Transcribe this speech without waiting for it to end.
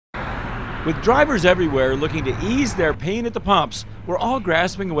With drivers everywhere looking to ease their pain at the pumps, we're all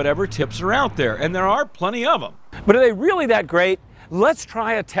grasping whatever tips are out there, and there are plenty of them. But are they really that great? Let's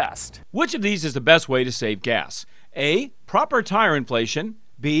try a test. Which of these is the best way to save gas? A. Proper tire inflation.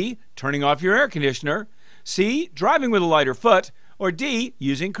 B. Turning off your air conditioner. C. Driving with a lighter foot. Or D.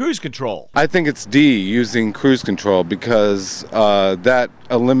 Using cruise control. I think it's D, using cruise control, because that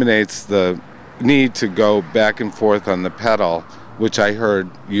eliminates the need to go back and forth on the pedal, which I heard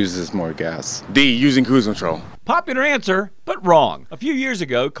uses more gas. D, using cruise control. Popular answer, but wrong. A few years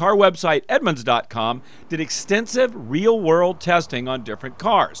ago, car website Edmunds.com did extensive real-world testing on different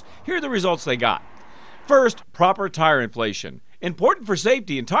cars. Here are the results they got. First, proper tire inflation. Important for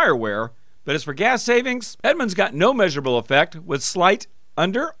safety and tire wear, but as for gas savings, Edmunds got no measurable effect with slight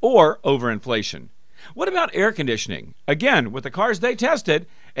under or overinflation. What about air conditioning? Again, with the cars they tested,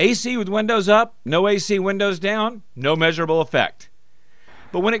 AC with windows up, no AC windows down, no measurable effect.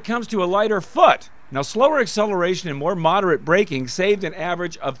 But when it comes to a lighter foot, now slower acceleration and more moderate braking saved an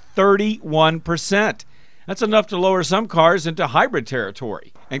average of 31%. That's enough to lower some cars into hybrid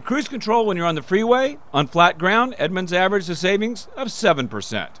territory. And cruise control when you're on the freeway, on flat ground, Edmunds averaged a savings of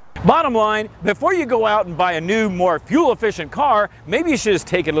 7%. Bottom line, before you go out and buy a new, more fuel-efficient car, maybe you should just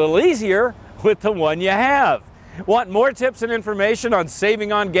take it a little easier with the one you have. Want more tips and information on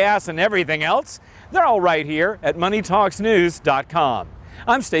saving on gas and everything else? They're all right here at MoneyTalksNews.com.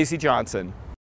 I'm Stacy Johnson.